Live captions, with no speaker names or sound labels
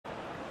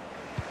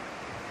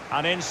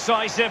An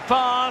incisive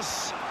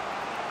pass.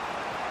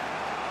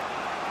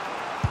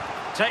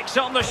 Takes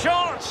on the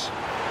shot.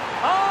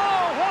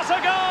 Oh, what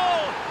a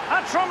goal!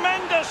 A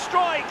tremendous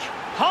strike.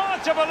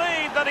 Hard to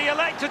believe that he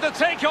elected to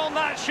take on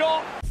that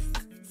shot.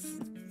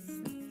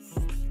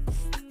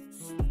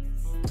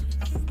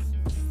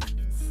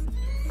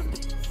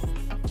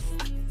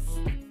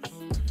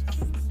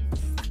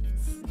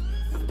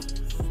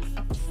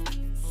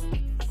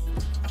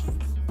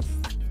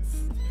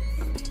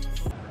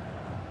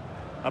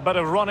 A bit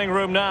of running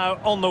room now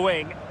on the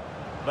wing.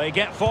 They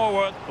get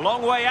forward,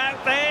 long way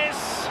out this.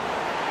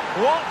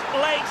 What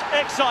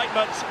late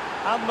excitement,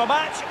 and the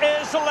match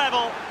is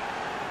level.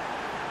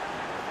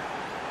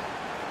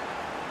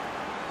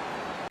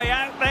 Way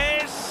out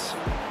this.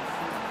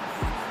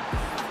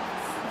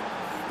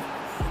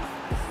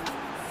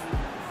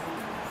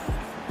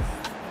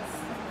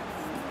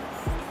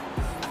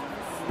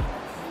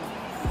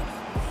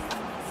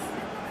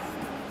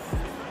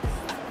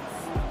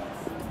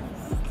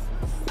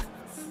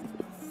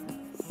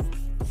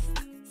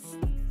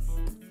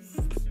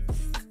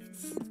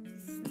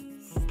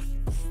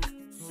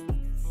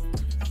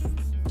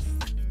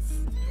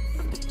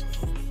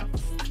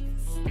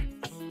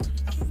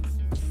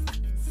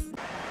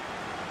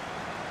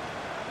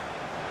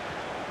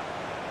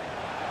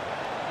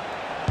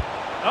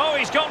 Oh,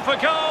 he's gone for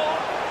goal.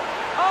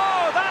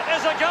 Oh, that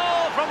is a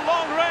goal from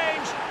long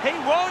range. He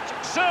won't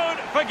soon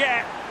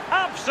forget.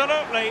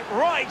 Absolutely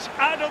right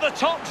out of the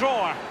top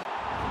drawer.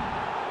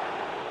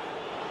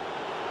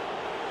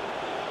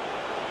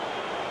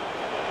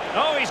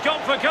 Oh, he's gone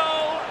for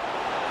goal.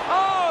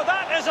 Oh,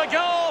 that is a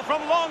goal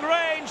from long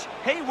range.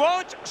 He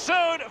won't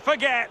soon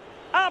forget.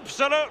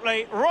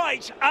 Absolutely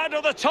right out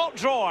of the top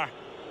drawer.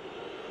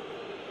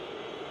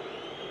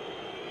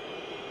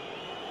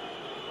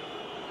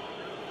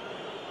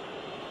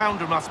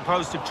 I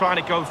suppose, to trying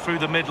to go through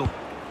the middle.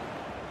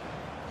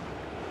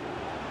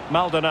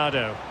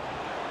 Maldonado.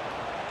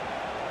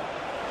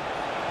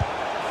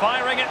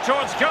 Firing it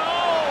towards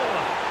goal.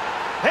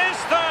 His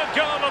third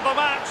goal of the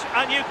match,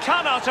 and you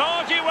cannot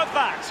argue with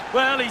that.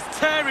 Well, he's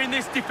tearing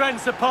this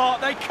defence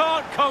apart. They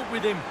can't cope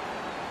with him.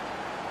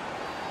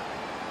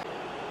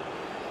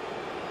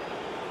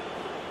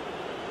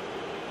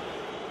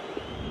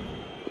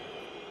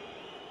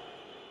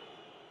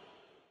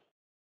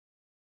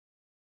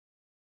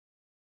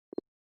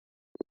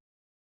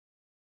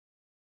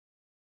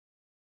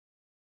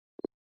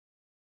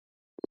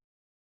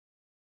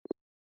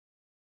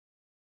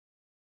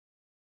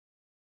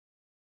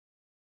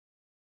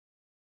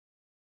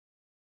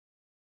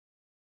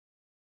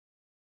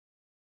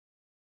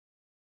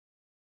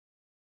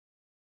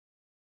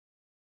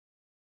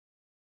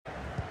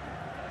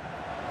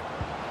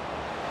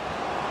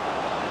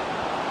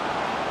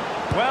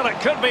 Well,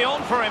 it could be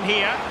on for him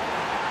here.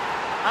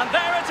 And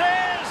there it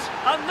is!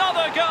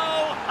 Another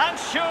goal, and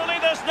surely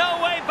there's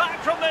no way back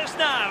from this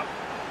now.